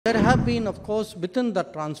There have been, of course, within the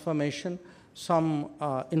transformation, some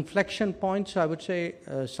inflection points, I would say,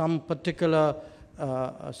 some particular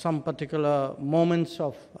moments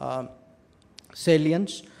of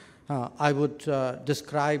salience. I would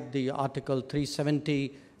describe the Article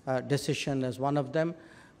 370 decision as one of them.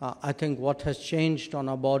 I think what has changed on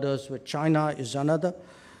our borders with China is another.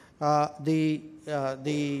 The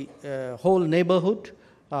whole neighborhood.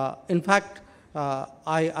 In fact,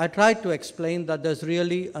 I tried to explain that there's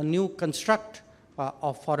really a new construct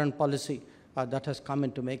of foreign policy that has come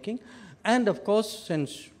into making. And of course,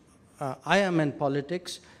 since I am in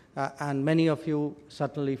politics, and many of you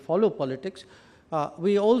certainly follow politics,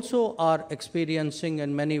 we also are experiencing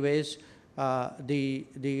in many ways the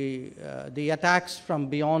attacks from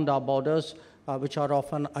beyond our borders, which are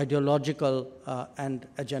often ideological and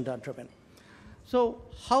agenda-driven. So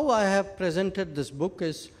how I have presented this book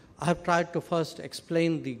is I have tried to first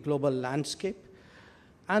explain the global landscape,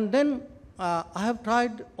 and then I have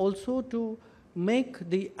tried also to make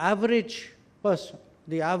the average person,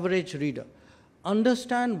 the average reader,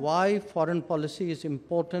 understand why foreign policy is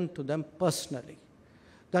important to them personally.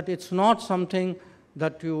 That it's not something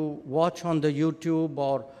that you watch on the YouTube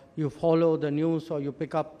or you follow the news or you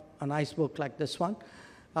pick up a nice book like this one.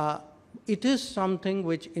 It is something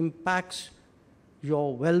which impacts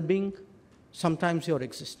your well-being, sometimes your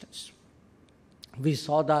existence. We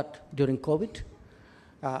saw that during COVID,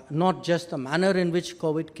 not just the manner in which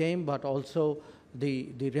COVID came, but also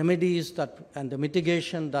the remedies that and the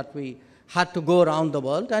mitigation that we had to go around the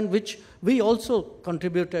world, and which we also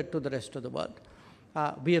contributed to the rest of the world.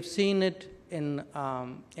 We have seen it in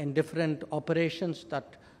different operations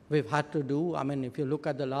that we've had to do. I mean, if you look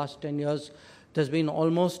at the last 10 years, there's been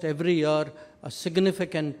almost every year a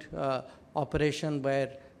significant operation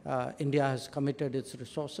where India has committed its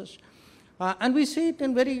resources. And we see it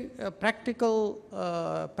in very practical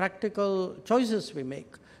choices we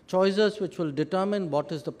make, choices which will determine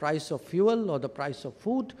what is the price of fuel or the price of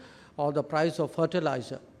food or the price of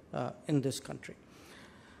fertilizer in this country.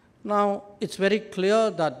 Now, it's very clear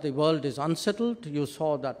that the world is unsettled. You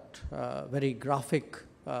saw that very graphic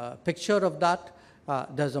picture of that.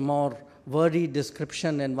 There's a more wordy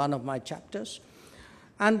description in one of my chapters.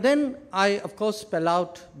 And then I, of course, spell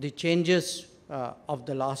out the changes of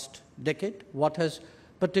the last decade. What has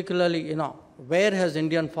particularly, where has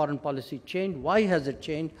Indian foreign policy changed? Why has it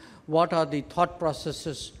changed? What are the thought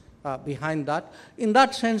processes behind that? In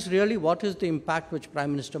that sense, really, what is the impact which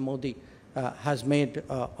Prime Minister Modi has made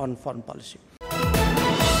on foreign policy?